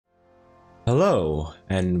Hello,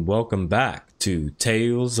 and welcome back to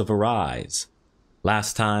Tales of Arise.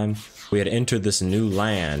 Last time, we had entered this new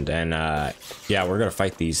land, and yeah, we're gonna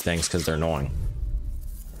fight these things because they're annoying.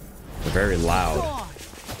 They're very loud.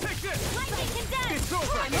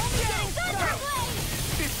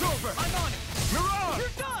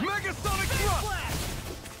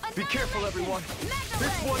 Be careful, everyone.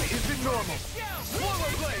 This one isn't normal.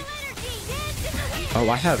 Oh,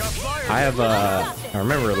 I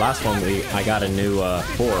remember last one I got a new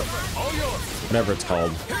fort, whatever it's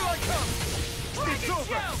called.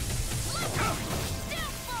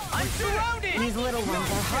 These little ones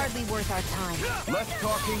are hardly worth our time. Less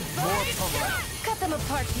talking, more pummeling. Cut them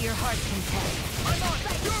apart to your heart's content.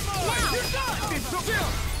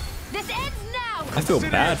 This ends now! I feel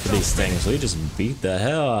bad for these things. We just beat the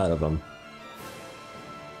hell out of them.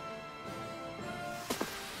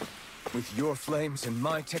 With your flames and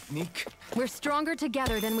my technique, We're stronger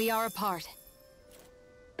together than we are apart.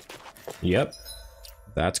 Yep,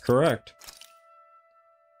 that's correct.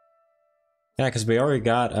 Yeah, because we already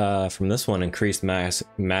got from this one increased max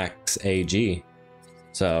AG,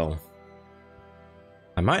 so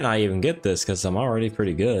I might not even get this because I'm already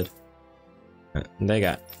pretty good. They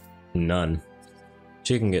got none.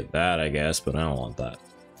 She can get that, I guess, but I don't want that.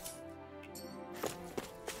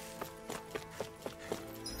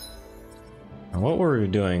 And what were we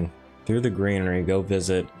doing? Through the greenery, go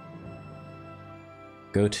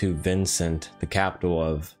to Vincent, the capital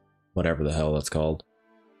of whatever the hell that's called.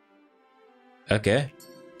 Okay.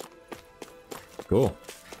 Cool.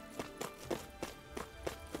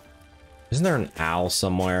 Isn't there an owl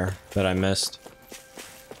somewhere that I missed?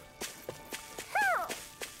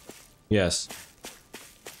 Yes.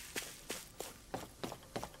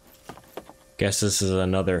 Guess this is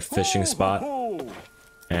another fishing spot.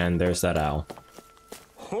 And there's that owl.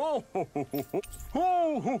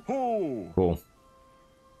 Cool.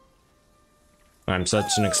 I'm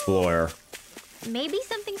such an explorer. Maybe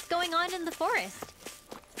something's going on in the forest.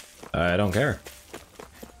 I don't care.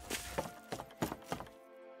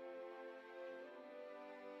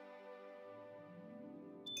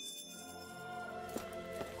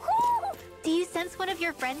 Do you sense one of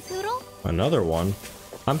your friends, Hoodle? Another one?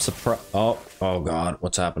 I'm surprised. Oh god,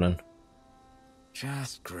 what's happening?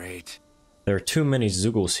 just great. There are too many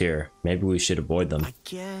Zoogles here. Maybe we should avoid them. I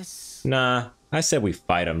guess. Nah, I said we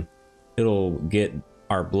fight them. It'll get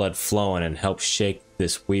our blood flowing and help shake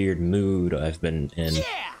this weird mood I've been in.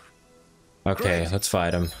 Yeah. Okay, Great. let's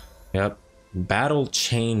fight them. Yep. Battle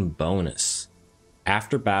chain bonus.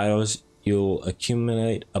 After battles, you'll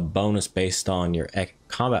accumulate a bonus based on your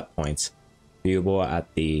combat points. Viewable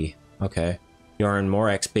at the... Okay. You earn more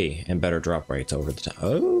XP and better drop rates over the time.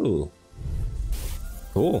 Oh.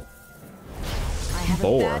 Cool. I have a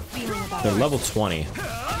Boar. bad feeling about They're it. level 20.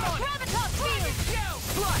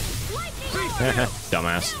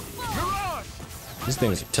 Dumbass. These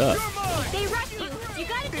things are tough. They rush you. You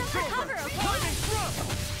gotta jump for cover, okay?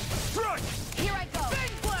 Here I go.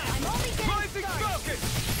 I'm only getting started.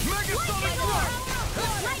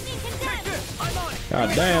 Lightning condensed. God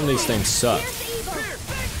damn, these things suck. Here's the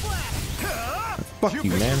evil. Fuck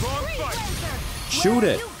you, man. Shoot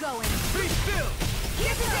it. You going? Here's the dip.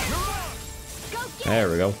 Go get There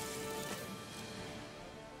we go.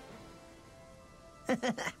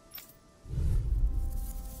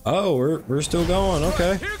 Oh, we're still going.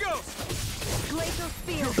 Okay. Here goes. Glacial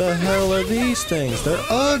spear. What the hell are these things? They're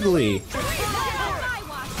ugly. It's a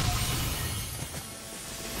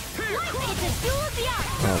duel of the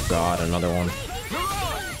eye. Oh god, another one.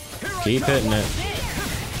 Keep hitting it.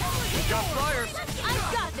 Got fires.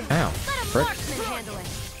 I've got this. Ow. Frick. Marksman handle it.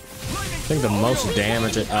 I think the most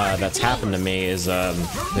damage that's happened to me is the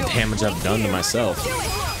damage I've done to myself.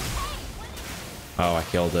 Oh, I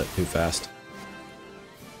killed it too fast.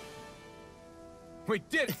 We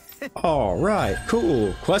did it. All right,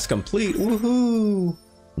 cool. Quest complete. Woohoo!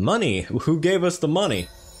 Money. Who gave us the money?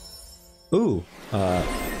 Ooh,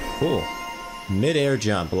 cool. Mid-air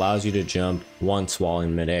jump allows you to jump once while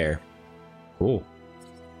in mid-air. Cool.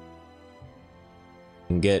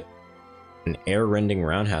 And get an air-rending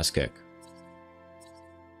roundhouse kick.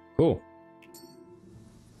 Cool.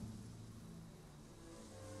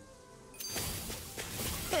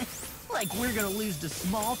 Like we're gonna lose to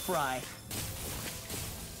small fry.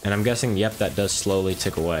 And I'm guessing, yep, that does slowly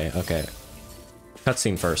tick away. Okay.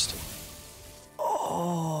 Cutscene first.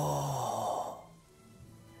 Oh.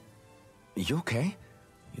 You okay?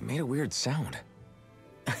 You made a weird sound.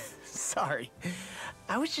 Sorry.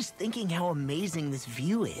 I was just thinking how amazing this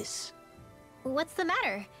view is. What's the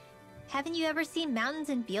matter? Haven't you ever seen mountains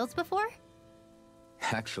and fields before?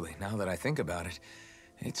 Actually, now that I think about it,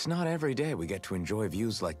 It's not every day we get to enjoy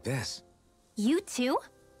views like this. You too?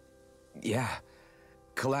 Yeah.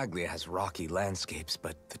 Calaglia has rocky landscapes,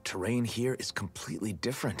 but the terrain here is completely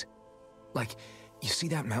different. Like, you see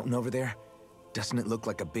that mountain over there? Doesn't it look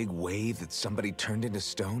like a big wave that somebody turned into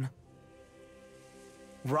stone?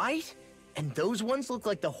 Right? And those ones look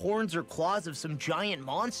like the horns or claws of some giant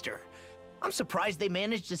monster. I'm surprised they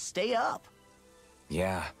managed to stay up.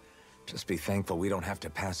 Yeah. Just be thankful we don't have to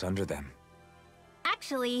pass under them.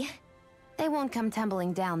 Actually, they won't come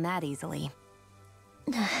tumbling down that easily.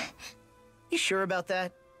 You sure about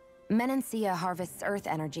that? Menancia harvests earth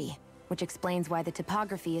energy, which explains why the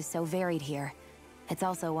topography is so varied here. It's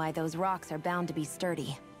also why those rocks are bound to be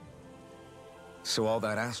sturdy. So all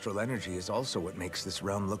that astral energy is also what makes this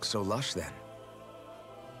realm look so lush then.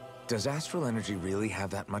 Does astral energy really have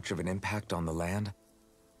that much of an impact on the land?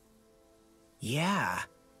 Yeah.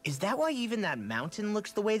 Is that why even that mountain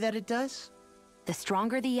looks the way that it does? The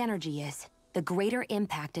stronger the energy is, the greater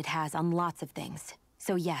impact it has on lots of things.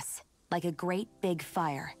 So yes, like a great big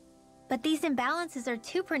fire. But these imbalances are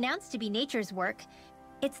too pronounced to be nature's work.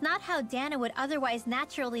 It's not how Dana would otherwise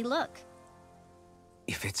naturally look.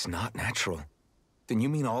 If it's not natural, then you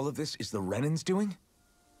mean all of this is the Renan's doing?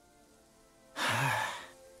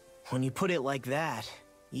 When you put it like that,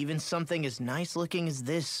 even something as nice looking as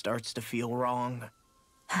this starts to feel wrong.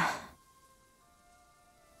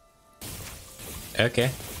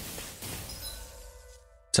 Okay.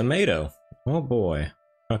 Tomato. Oh boy.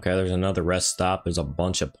 Okay, there's another rest stop. There's a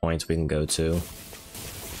bunch of points we can go to.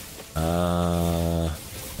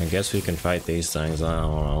 I guess we can fight these things. I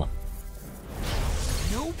don't know.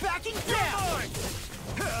 No backing down!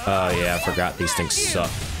 Oh yeah, I forgot these things suck.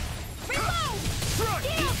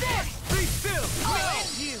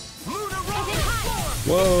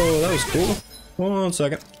 Whoa, that was cool. Hold on a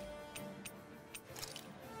second.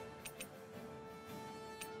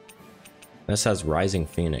 This has Rising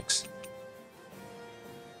Phoenix.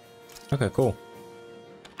 Okay, cool.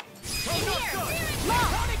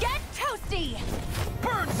 Get toasty!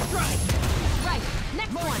 Burn strike! Right,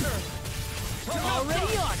 next one.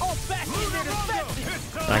 Already on! All back in there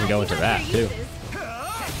defensive! I can go into that too.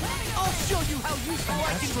 I'll show you how useful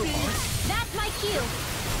I can be! That's my cue.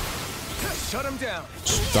 Shut him down!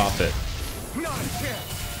 Stop it. Not a chance!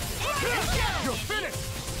 You're finished!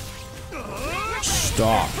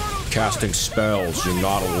 Stop casting spells. You're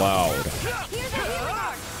not allowed.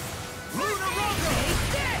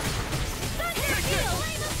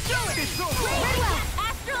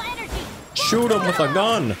 Shoot him with a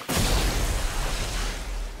gun.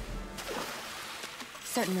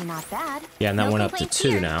 Certainly not bad. Yeah, and that No went up to complaints 2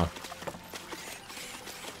 here. now.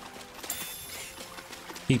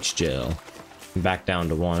 Peach gel. Back down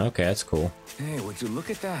to 1. Okay, that's cool. Hey, would you look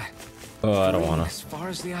at that? Oh, I don't wanna. As far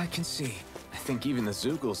as the eye can see. I think even the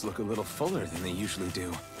Zoogles look a little fuller than they usually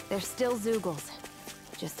do. They're still Zoogles,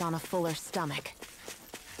 just on a fuller stomach.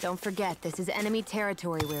 Don't forget, this is enemy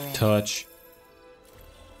territory we're in. Touch.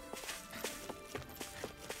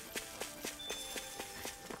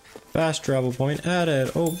 Fast travel point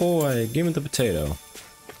added. Oh boy, give me the potato.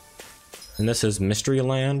 And this is Mystery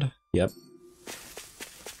Land. Yep.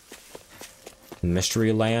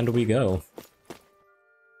 Mystery Land we go.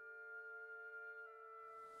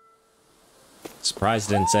 Surprised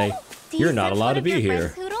it didn't say, you're not allowed to be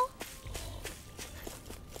here.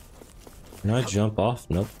 Can I jump off?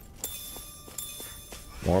 Nope.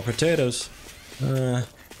 More potatoes. I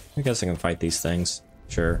guess I can fight these things.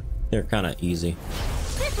 Sure. They're kind of easy.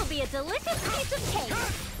 This will be a delicious piece of cake.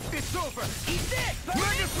 It's over! Eat this!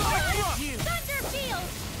 Magnify thrust! Thunder field.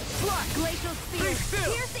 Glacial Be spear.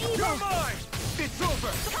 still! Here's the You're evil. mine! It's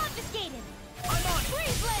over! Confiscated. I'm on it!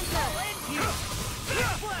 Freeze laser.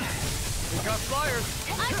 We got flyers!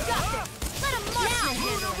 I've got this. Let him march it.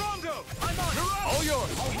 Lunarongo! I'm on it! All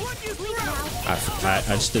yours! I'll run you through!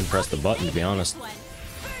 I just didn't press the button, to be honest.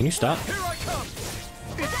 Can you stop? Here I come!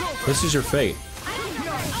 It's over! This is your fate.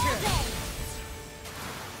 Not a chance!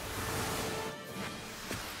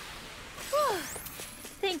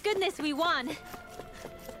 Thank goodness we won.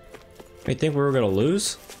 You think we were gonna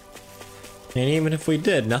lose? And even if we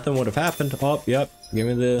did, nothing would have happened. Oh, yep. Give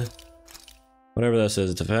me the... whatever this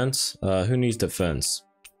is. Defense? Who needs defense?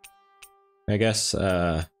 I guess,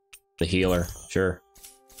 the healer. Sure.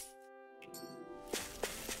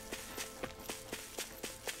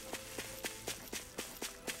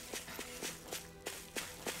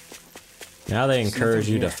 Now they encourage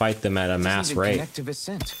you to fight them at a mass rate. Connective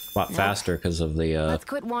ascent. A lot faster because of the, Let's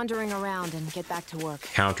quit wandering around and get back to work.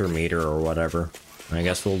 counter meter or whatever. I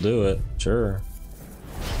guess we'll do it. Sure.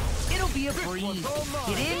 It'll be a breeze.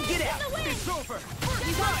 Get in, get out. It's over!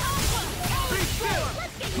 You got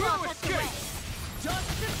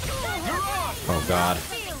Oh god.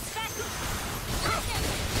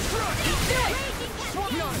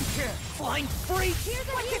 Flying freak!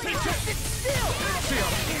 Why can't they just sit still?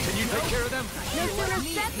 Can you take care of them? No sooner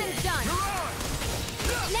said than done.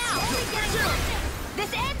 Now,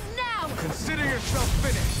 this ends now. Consider yourself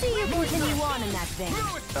finished. See you continue on in that thing.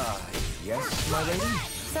 Yes, my lady?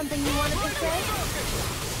 Something you wanted to say?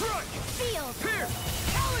 Field.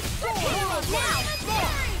 Now, there.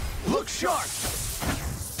 Look sharp!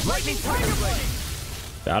 Lightning tiger blade!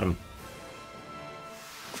 Got him.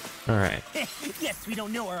 Alright. Yes, we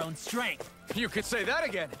don't know our own strength. You could say that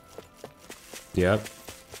again. Yep.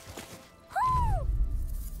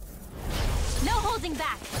 No holding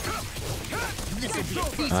back. This would be a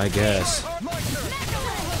feast. I guess. My turn!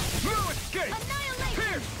 No escape!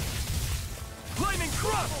 Pierce! Lightning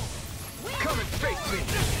thrust! Come and face me!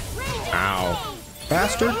 Ow.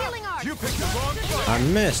 Bastard. You picked the wrong fight! I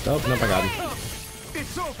missed. Oh, nope, I got him.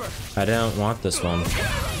 It's over! I don't want this one.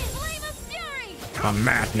 I'm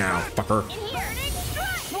mad now, fucker.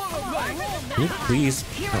 Swallow light! Can you please?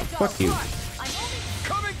 Oh, fuck you.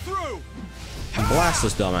 Coming through! Blast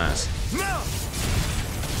this dumbass. Now!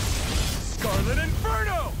 Scarlet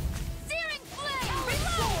Inferno! Here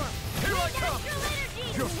I come!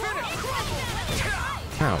 You're finished!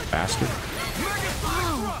 Ow, bastard.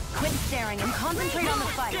 Quit staring and concentrate on the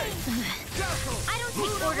fight. I don't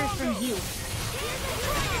take orders from you.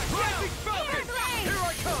 Rising Falcon! Here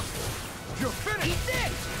I come! You're finished!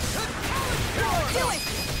 Do it!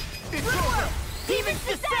 It's over! Demon's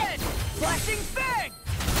Descent! Flashing Fang!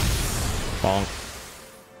 Bonk.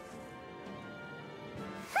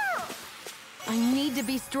 I need to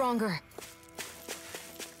be stronger.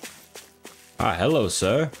 Ah, hello,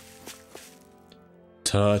 sir.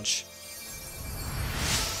 Touch.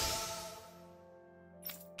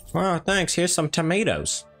 Wow, thanks. Here's some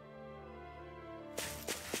tomatoes.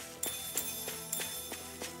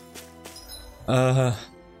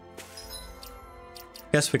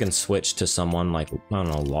 Guess we can switch to someone like, I don't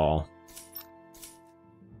know, Law.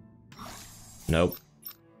 Nope.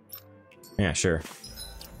 Yeah, sure.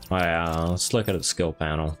 Let's look at the skill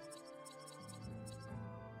panel.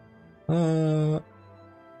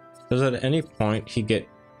 Does at any point he get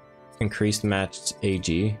increased match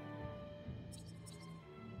AG?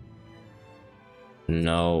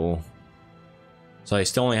 No. So he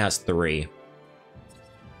still only has 3.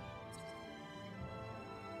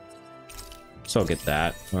 So I'll get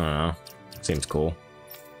that. I don't know. Seems cool.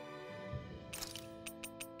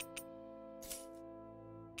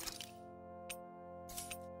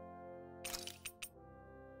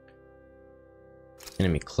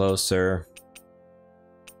 Enemy closer.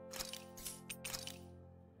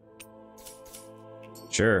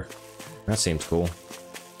 Sure. That seems cool.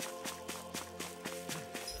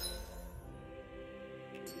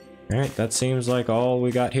 Alright, that seems like all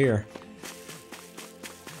we got here.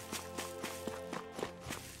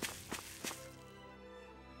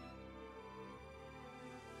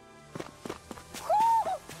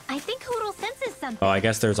 I think Hoodle senses something. Oh, I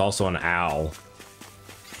guess there's also an owl.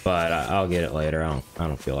 But I'll get it later. I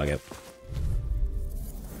don't feel like it.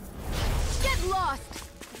 Get lost.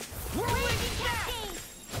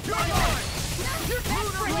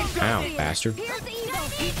 Ow, bastard.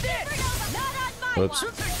 Whoops.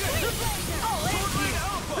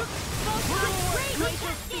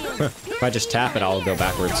 If I just tap it, I'll go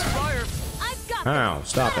backwards. Ow,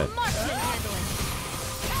 stop it.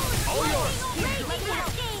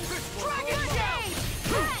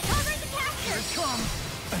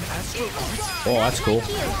 Oh, that's cool.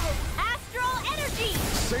 Astral energy.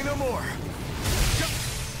 Say no more!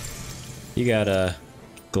 You got a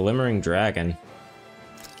glimmering dragon.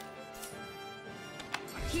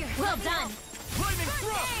 Well done. Lightning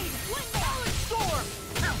thrust!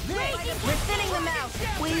 We're thinning them out.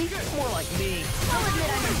 We? More like me. I'll admit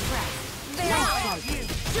I'm impressed. Very close.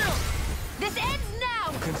 This ends now.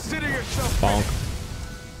 Consider yourself Bonk.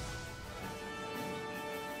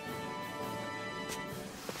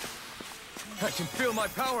 I can feel my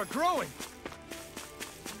power growing!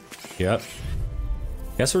 Yep.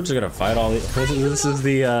 Guess we're just gonna fight all the. This is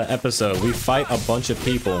the episode. We fight a bunch of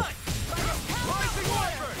people. Rising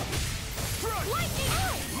Wyvern!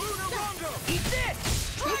 Lunar Rondo! Eat this!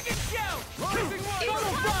 Dragon Shout! Rising Wyvern!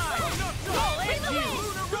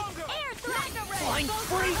 Lunar Rondo! Flying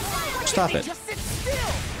freak! Stop it. Just sit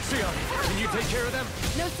still! Sion, can you take care of them?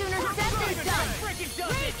 No sooner said than done. Freaking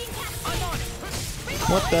does it! I'm on it!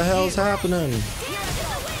 What the hell's happening?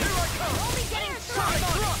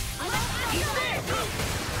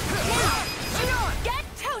 Get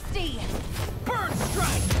toasty. Burn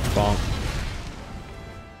strike! Bonk.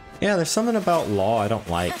 Yeah, there's something about law I don't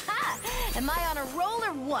like. Am I on a roll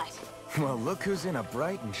or what? Well, look who's in a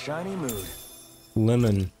bright and shiny mood.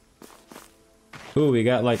 Lemon. Ooh, we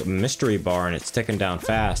got like a mystery bar and it's ticking down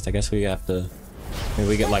fast. I guess we have to... Maybe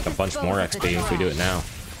we get like a bunch more XP if we do it now.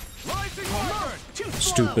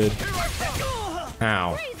 Stupid.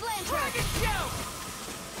 Ow.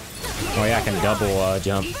 Oh yeah, I can double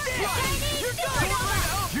jump. You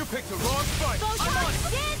picked the wrong fight.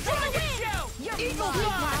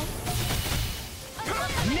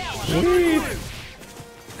 Whee!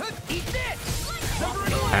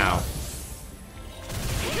 Ow.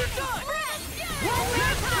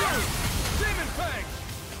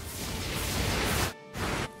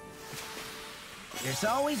 There's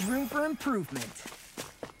always room for improvement.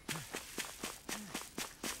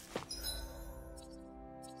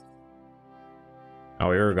 Oh,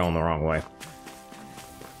 we were going the wrong way.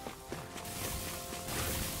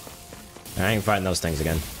 I ain't fighting those things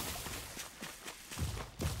again.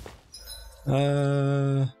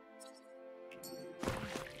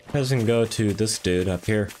 Doesn't go to this dude up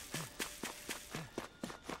here.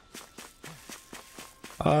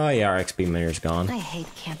 Oh yeah, our XP meter's gone. I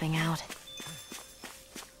hate camping out.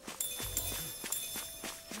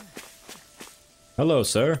 Hello,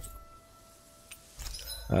 sir.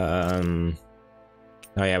 Oh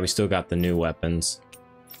yeah, we still got the new weapons.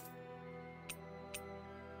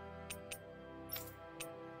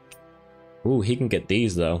 Ooh, he can get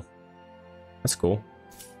these though. That's cool.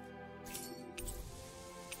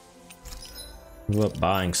 What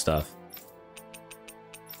buying stuff?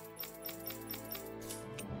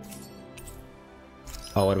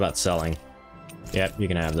 Oh, what about selling? Yep, you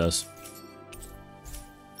can have those.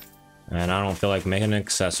 And I don't feel like making an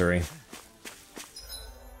accessory.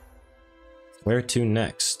 Where to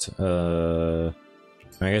next? I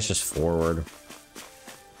guess just forward.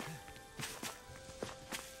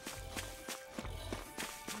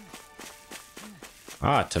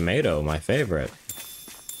 Ah, tomato, my favorite.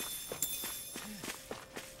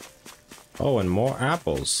 Oh, and more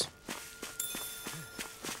apples.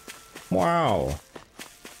 Wow.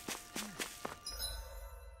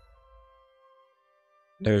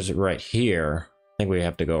 There's right here. I think we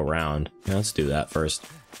have to go around. Yeah, let's do that first.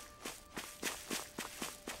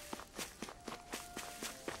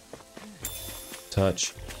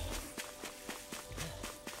 Touch.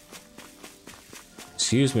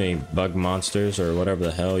 Excuse me, bug monsters, or whatever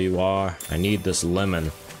the hell you are. I need this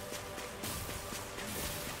lemon.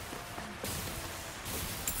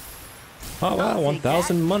 Oh wow,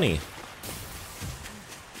 1,000 money.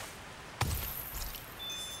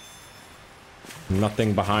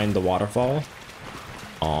 Nothing behind the waterfall.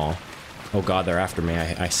 Aw. Oh god, they're after me.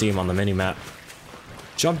 I see them on the mini-map.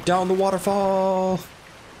 Jump down the waterfall!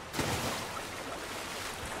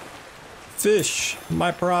 Fish!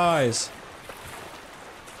 My prize!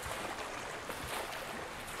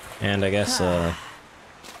 And I guess,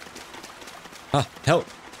 help!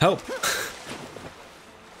 Help!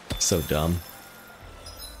 So dumb.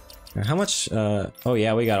 How much, oh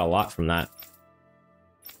yeah, we got a lot from that.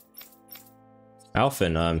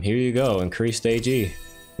 Alphen, here you go, increased AG.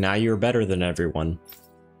 Now you're better than everyone.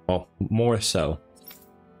 Well, more so.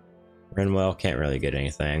 Renwell can't really get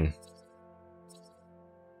anything.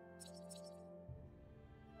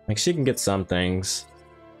 Like, she can get some things.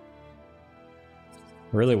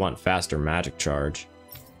 Really want faster magic charge.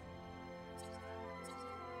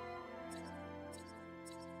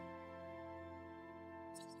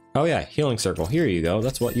 Oh yeah, healing circle. Here you go.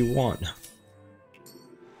 That's what you want.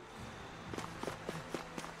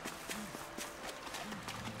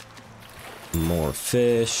 More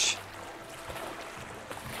fish.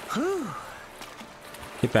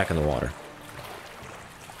 Get back in the water.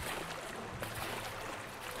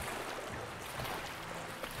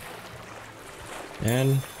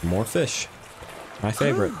 And more fish. My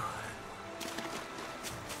favorite.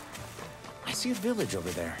 I see a village over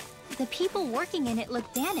there. The people working in it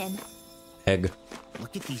look Danon. Egg.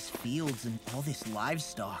 Look at these fields and all this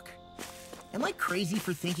livestock. Am I crazy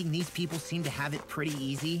for thinking these people seem to have it pretty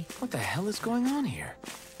easy? What the hell is going on here?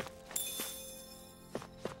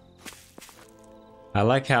 I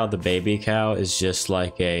like how the baby cow is just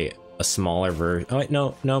like a smaller version. Oh wait,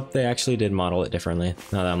 no, nope, they actually did model it differently,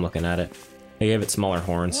 now that I'm looking at it. They gave it smaller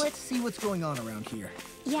horns. Let's see what's going on around here.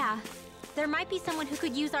 Yeah, there might be someone who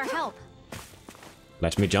could use our help.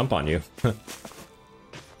 Let me jump on you.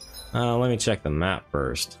 Let me check the map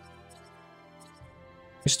first.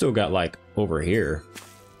 We still got like over here.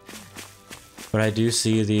 But I do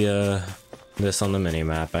see the this on the mini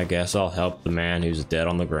map. I guess I'll help the man who's dead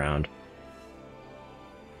on the ground.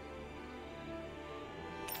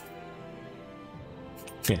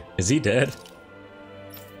 Is he dead?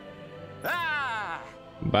 Ah!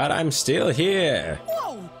 But I'm still here.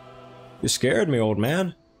 Whoa! You scared me, old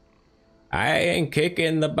man. I ain't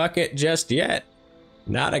kicking the bucket just yet.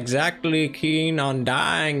 Not exactly keen on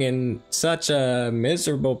dying in such a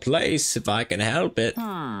miserable place if I can help it.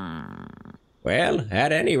 Well,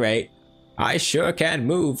 at any rate, I sure can't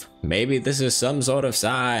move. Maybe this is some sort of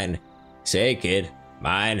sign. Say, kid,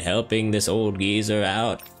 mind helping this old geezer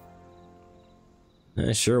out?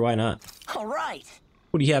 Sure, why not? All right.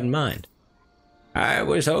 What do you have in mind? I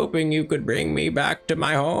was hoping you could bring me back to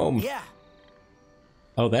my home. Yeah.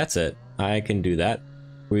 Oh, that's it. I can do that.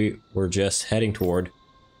 We're just heading toward...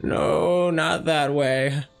 No, not that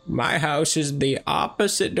way. My house is the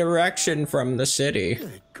opposite direction from the city.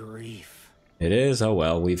 Good grief. It is? Oh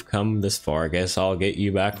well, we've come this far. Guess I'll get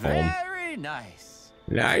you back home. Very nice.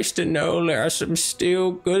 Nice to know there are some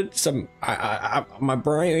still good, my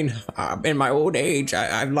brain, in my old age,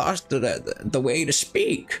 I've lost the way to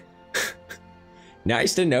speak.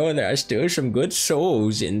 Nice to know there are still some good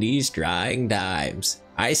souls in these trying times.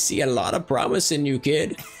 I see a lot of promise in you,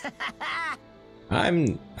 kid.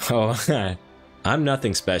 I'm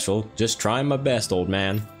nothing special, just trying my best, old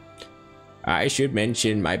man. I should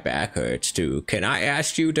mention my back hurts too. Can I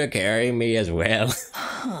ask you to carry me as well?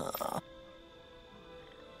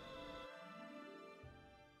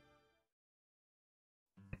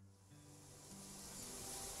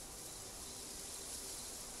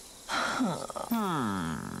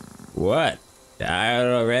 What?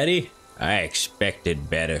 Tired already? I expected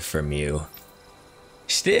better from you.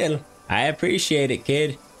 Still, I appreciate it,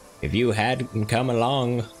 kid. If you hadn't come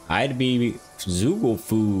along, I'd be Zoogle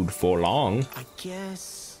food for long. I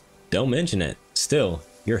guess... Don't mention it. Still,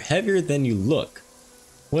 you're heavier than you look.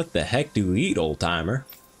 What the heck do you eat, old-timer?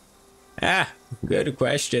 Ah, good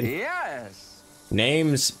question. Yes.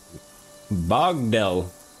 Name's Bogdell.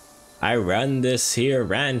 I run this here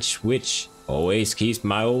ranch, which always keeps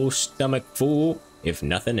my old stomach full, if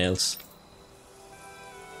nothing else.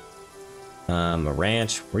 A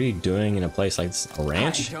ranch? What are you doing in a place like this? A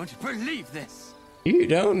ranch? I don't believe this. You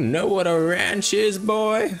don't know what a ranch is,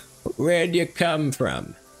 boy? Where'd you come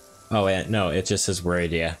from? Oh, yeah, no, it just says where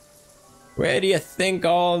do you? Where do you think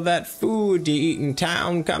all that food you eat in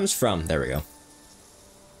town comes from? There we go.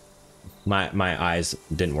 My eyes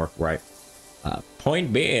didn't work right.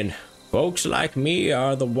 Point being, folks like me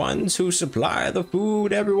are the ones who supply the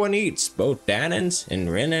food everyone eats, both Danans and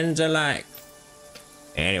Renans alike.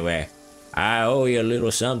 Anyway, I owe you a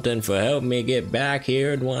little something for helping me get back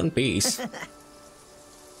here in one piece.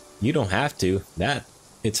 You don't have to.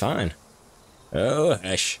 It's fine. Oh,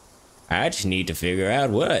 hush. I just need to figure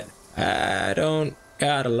out what. I don't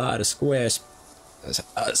got a lot of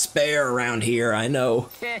spare around here, I know.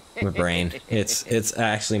 My brain, it's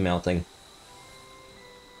actually melting.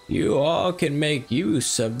 You all can make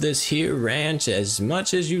use of this here ranch as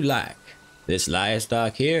much as you like. This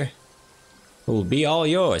livestock here will be all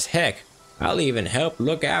yours. Heck, I'll even help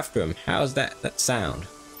look after him. How's that sound?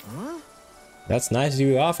 Huh? That's nice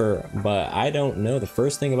you offer, but I don't know the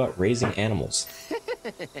first thing about raising animals.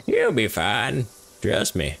 You'll be fine.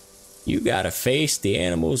 Trust me. You got a face the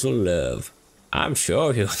animals will love. I'm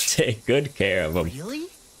sure you'll take good care of them. Really?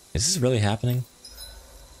 Is this really happening?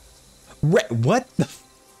 What the?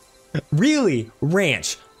 Really?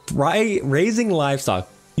 Ranch. Raising livestock.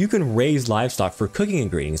 You can raise livestock for cooking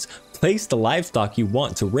ingredients. Place the livestock you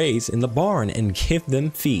want to raise in the barn and give them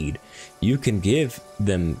feed. You can give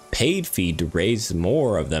them paid feed to raise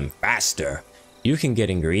more of them faster. You can get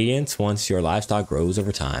ingredients once your livestock grows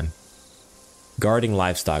over time. Guarding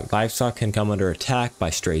livestock. Livestock can come under attack by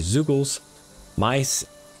stray zoogles. Mice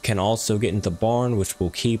can also get into the barn, which will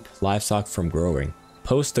keep livestock from growing.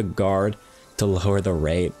 Post a guard to lower the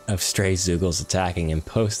rate of stray zoogles attacking, and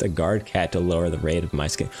post a guard cat to lower the rate of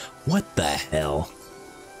mice getting... What the hell?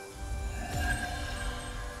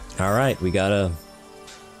 Alright, we gotta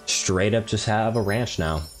straight up just have a ranch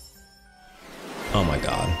now. Oh my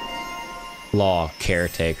god. Law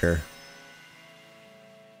caretaker.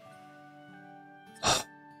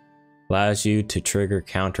 Allows you to trigger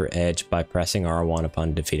counter edge by pressing R1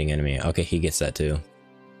 upon defeating enemy. Okay, he gets that too.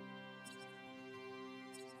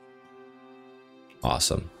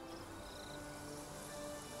 Awesome.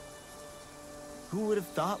 Who would have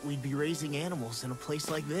thought we'd be raising animals in a place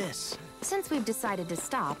like this? Since we've decided to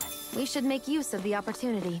stop, we should make use of the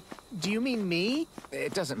opportunity. Do you mean me?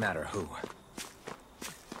 It doesn't matter who.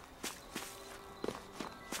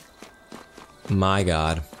 My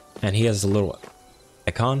god. And he has a little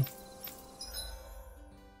icon?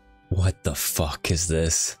 What the fuck is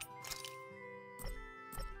this?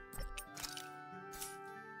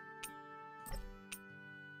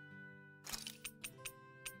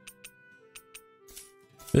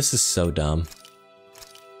 This is so dumb.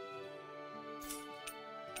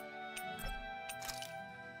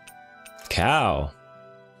 Cow.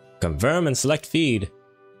 Confirm and select feed.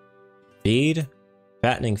 Feed,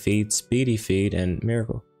 fattening feed, speedy feed, and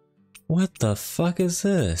miracle. What the fuck is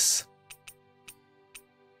this?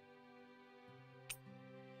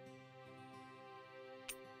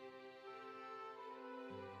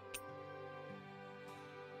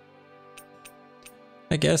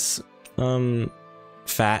 I guess,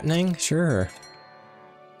 fattening? Sure.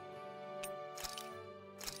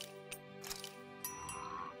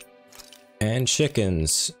 And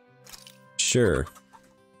chickens. Sure.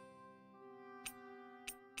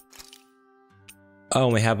 Oh,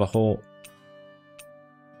 we have a whole...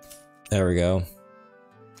 There we go.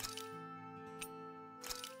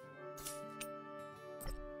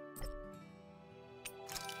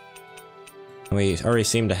 We already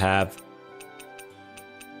seem to have...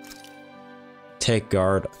 Take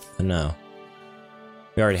guard... No.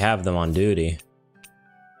 We already have them on duty.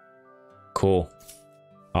 Cool.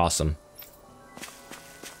 Awesome.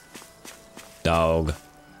 Dog.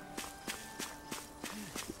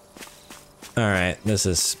 Alright, this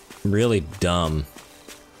is really dumb.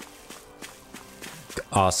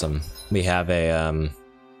 Awesome. We have a, can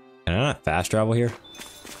I not fast travel here?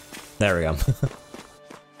 There we go.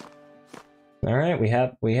 Alright,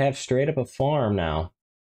 we have straight up a farm now.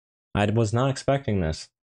 I was not expecting this.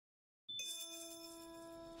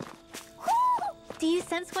 Do you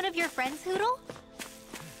sense one of your friends, Hoodle?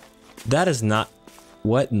 That is not...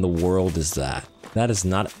 What in the world is that? That is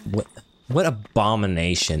not... What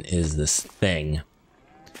abomination is this thing?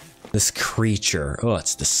 This creature. Oh,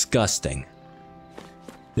 it's disgusting.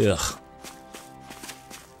 Ugh.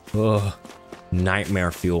 Ugh.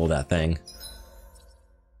 Nightmare fuel, that thing.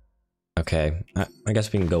 Okay, I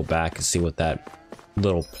guess we can go back and see what that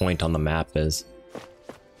little point on the map is.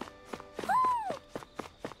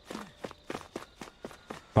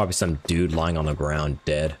 Probably some dude lying on the ground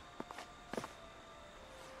dead.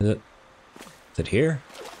 Is it here?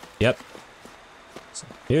 Yep.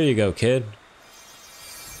 Here you go, kid.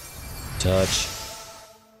 Touch.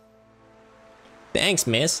 Thanks,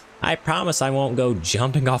 miss. I promise I won't go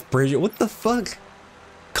jumping off bridge. What the fuck?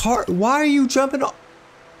 Why are you jumping off?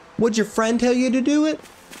 Would your friend tell you to do it?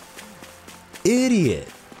 Idiot.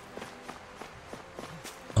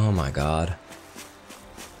 Oh my god.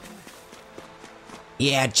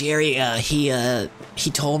 Yeah, Jerry, he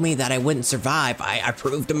told me that I wouldn't survive. I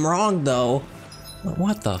proved him wrong, though.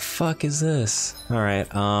 What the fuck is this? Alright,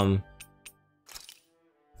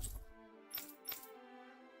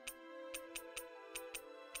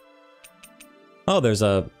 Oh, there's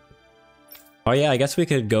a... Oh yeah, I guess we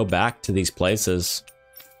could go back to these places.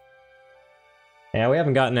 Yeah, we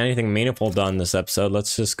haven't gotten anything meaningful done this episode.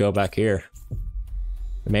 Let's just go back here.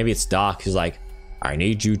 Maybe it's Doc. He's like, I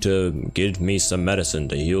need you to give me some medicine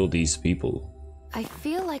to heal these people. I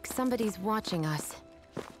feel like somebody's watching us.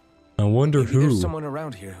 I wonder Maybe who. there's someone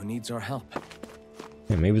around here who needs our help.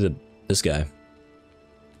 Yeah, maybe this guy.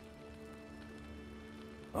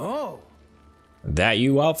 Oh. That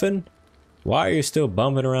you, Alphin? Why are you still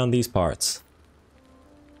bumping around these parts?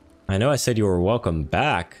 I know I said you were welcome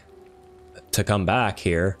back to come back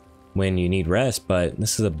here when you need rest, but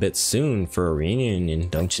this is a bit soon for a reunion,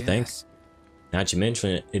 don't you think? Now that you mention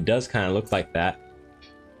it, it does kind of look like that.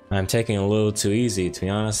 I'm taking it a little too easy, to be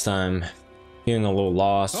honest. I'm feeling a little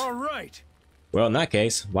lost. All right. Well, in that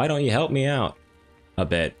case, why don't you help me out a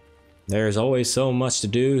bit? There's always so much to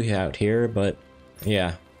do out here, but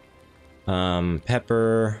yeah.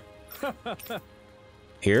 Pepper.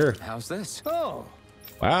 Here. How's this? Oh.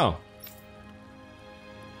 Wow.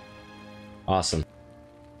 Awesome.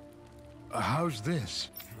 How's this?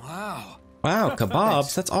 Wow. Wow,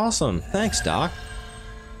 kebabs. That's awesome. Thanks, Doc.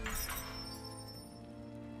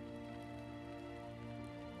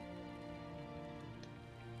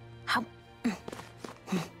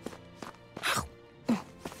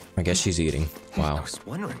 I guess she's eating. I Wow. was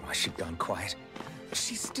wondering why she'd gone quiet.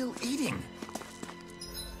 She's still eating.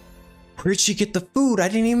 Where'd she get the food? I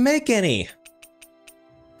didn't even make any.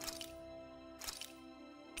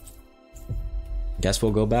 Guess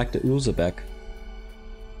we'll go back to Uzbek.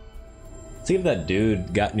 See if that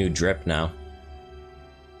dude got new drip now.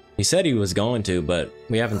 He said he was going to, but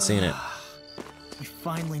we haven't seen it. We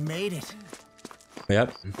finally made it.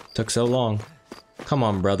 Yep, took so long. Come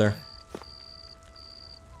on, brother.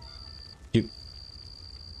 You...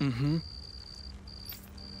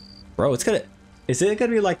 Bro, it's gonna... Is it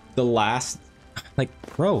gonna be like the last... Like,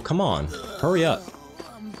 bro, come on. Hurry up.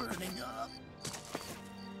 I'm burning up.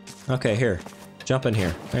 Okay, here. Jump in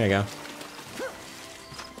here. There you go.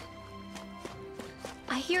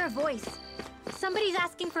 I hear a voice. Somebody's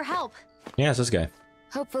asking for help. Yeah, it's this guy.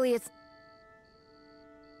 Hopefully it's...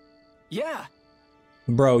 Yeah.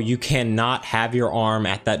 Bro, you cannot have your arm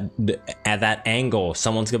at that angle.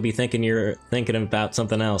 Someone's gonna be thinking you're thinking about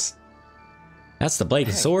something else. That's the blade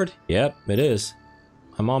and sword? Yep, it is.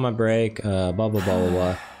 I'm on my break. Blah, blah, blah, blah,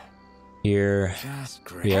 blah. Here. Just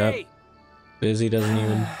great. Yep. Hey. Busy doesn't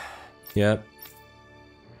even... Yep.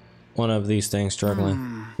 One of these things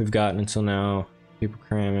struggling. We've gotten until now. People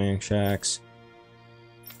cramming, shacks.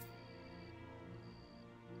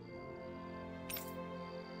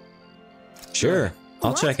 Sure,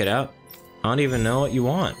 I'll check it out. I don't even know what you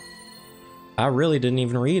want. I really didn't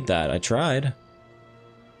even read that. I tried.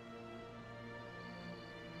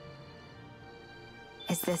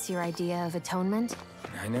 Is this your idea of atonement?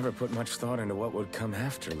 I never put much thought into what would come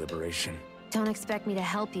after liberation. Don't expect me to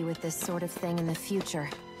help you with this sort of thing in the future.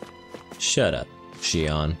 Shut up,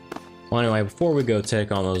 Shion. Well, anyway, before we go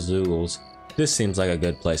take on those Zoogles, this seems like a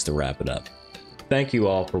good place to wrap it up. Thank you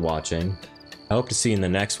all for watching. I hope to see you in the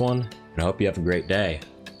next one, and I hope you have a great day.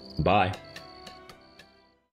 Bye.